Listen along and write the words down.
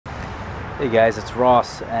Hey guys, it's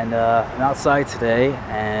Ross, and I'm outside today,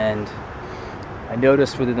 and I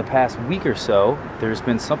noticed within the past week or so there's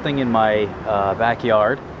been something in my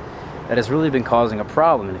backyard that has really been causing a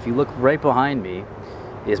problem. And if you look right behind me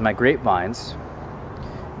is my grapevines.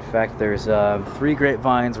 In fact, there's 3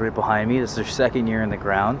 grapevines right behind me. This is their second year in the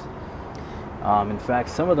ground. In fact,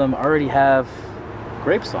 some of them already have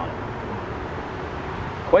grapes on it.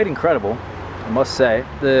 Quite incredible, I must say.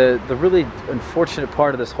 The really unfortunate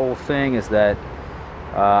part of this whole thing is that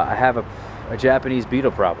I have a Japanese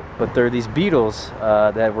beetle problem. But there are these beetles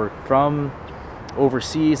that were from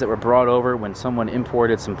overseas that were brought over when someone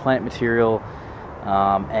imported some plant material,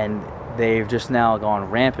 and they've just now gone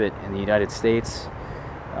rampant in the United States.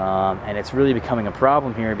 And it's really becoming a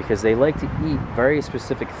problem here because they like to eat very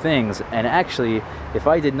specific things, and actually, if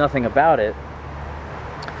I did nothing about it,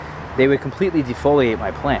 they would completely defoliate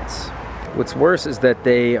my plants. What's worse is that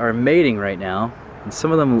they are mating right now, and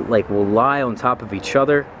some of them will lie on top of each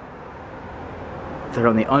other. They're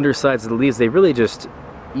on the undersides of the leaves. They really just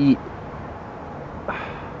eat.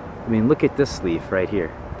 I mean, look at this leaf right here.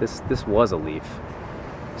 This was a leaf.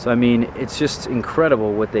 So I mean, it's just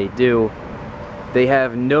incredible what they do. They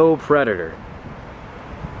have no predator.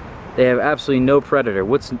 They have absolutely no predator.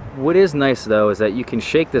 What is nice though is that you can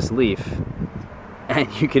shake this leaf, and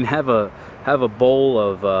you can have a bowl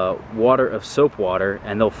of soap water,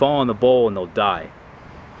 and they'll fall in the bowl and they'll die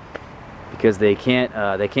because they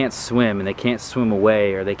can't swim, and they can't swim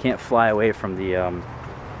away, or they can't fly away from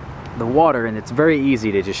the water. And it's very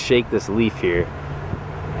easy to just shake this leaf here,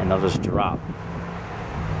 and they'll just drop.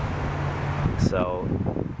 So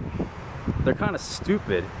they're kind of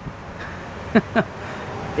stupid.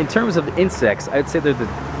 In terms of insects, I'd say they're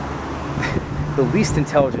the least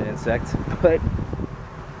intelligent insect, but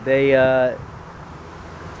they have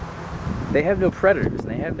no predators and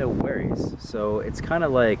they have no worries. So it's kind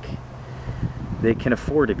of like they can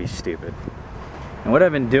afford to be stupid. And what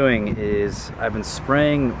I've been doing is I've been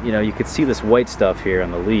spraying, you could see this white stuff here on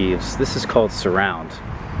the leaves. This is called Surround.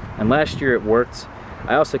 And last year it worked.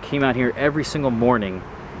 I also came out here every single morning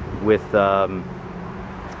with a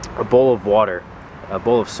bowl of water, a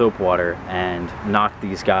bowl of soap water, and knocked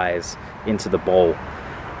these guys into the bowl.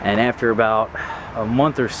 And after about a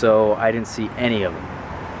month or so, I didn't see any of them.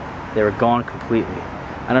 They were gone completely.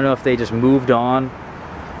 I don't know if they just moved on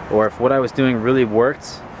or if what I was doing really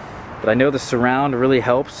worked, but I know the Surround really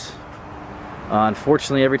helps.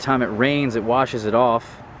 Unfortunately, every time it rains, it washes it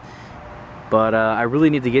off. But I really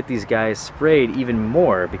need to get these guys sprayed even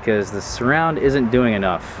more because the Surround isn't doing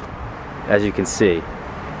enough, as you can see.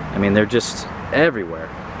 I mean, they're just everywhere.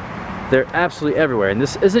 They're absolutely everywhere. And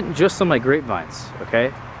this isn't just on my grapevines,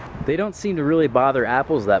 okay? They don't seem to really bother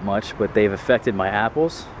apples that much, but they've affected my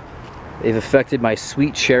apples. They've affected my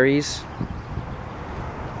sweet cherries.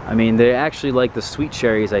 I mean, they actually like the sweet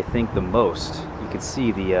cherries, I think, the most. You can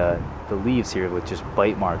see the leaves here with just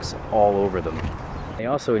bite marks all over them. They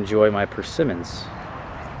also enjoy my persimmons.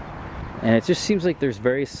 And it just seems like there's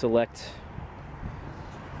very select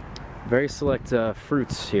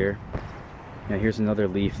fruits here. Here's another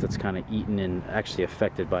leaf that's kind of eaten and actually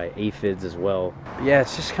affected by aphids as well. But yeah,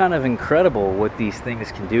 it's just kind of incredible what these things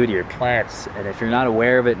can do to your plants. And if you're not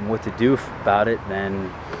aware of it and what to do about it, then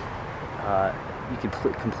you can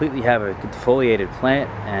completely have a defoliated plant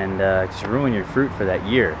and just ruin your fruit for that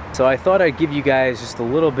year. So I thought I'd give you guys just a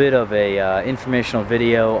little bit of a informational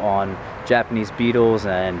video on Japanese beetles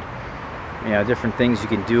and different things you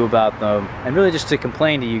can do about them, and really just to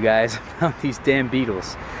complain to you guys about these damn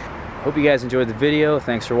beetles. Hope you guys enjoyed the video.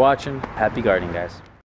 Thanks for watching. Happy gardening, guys.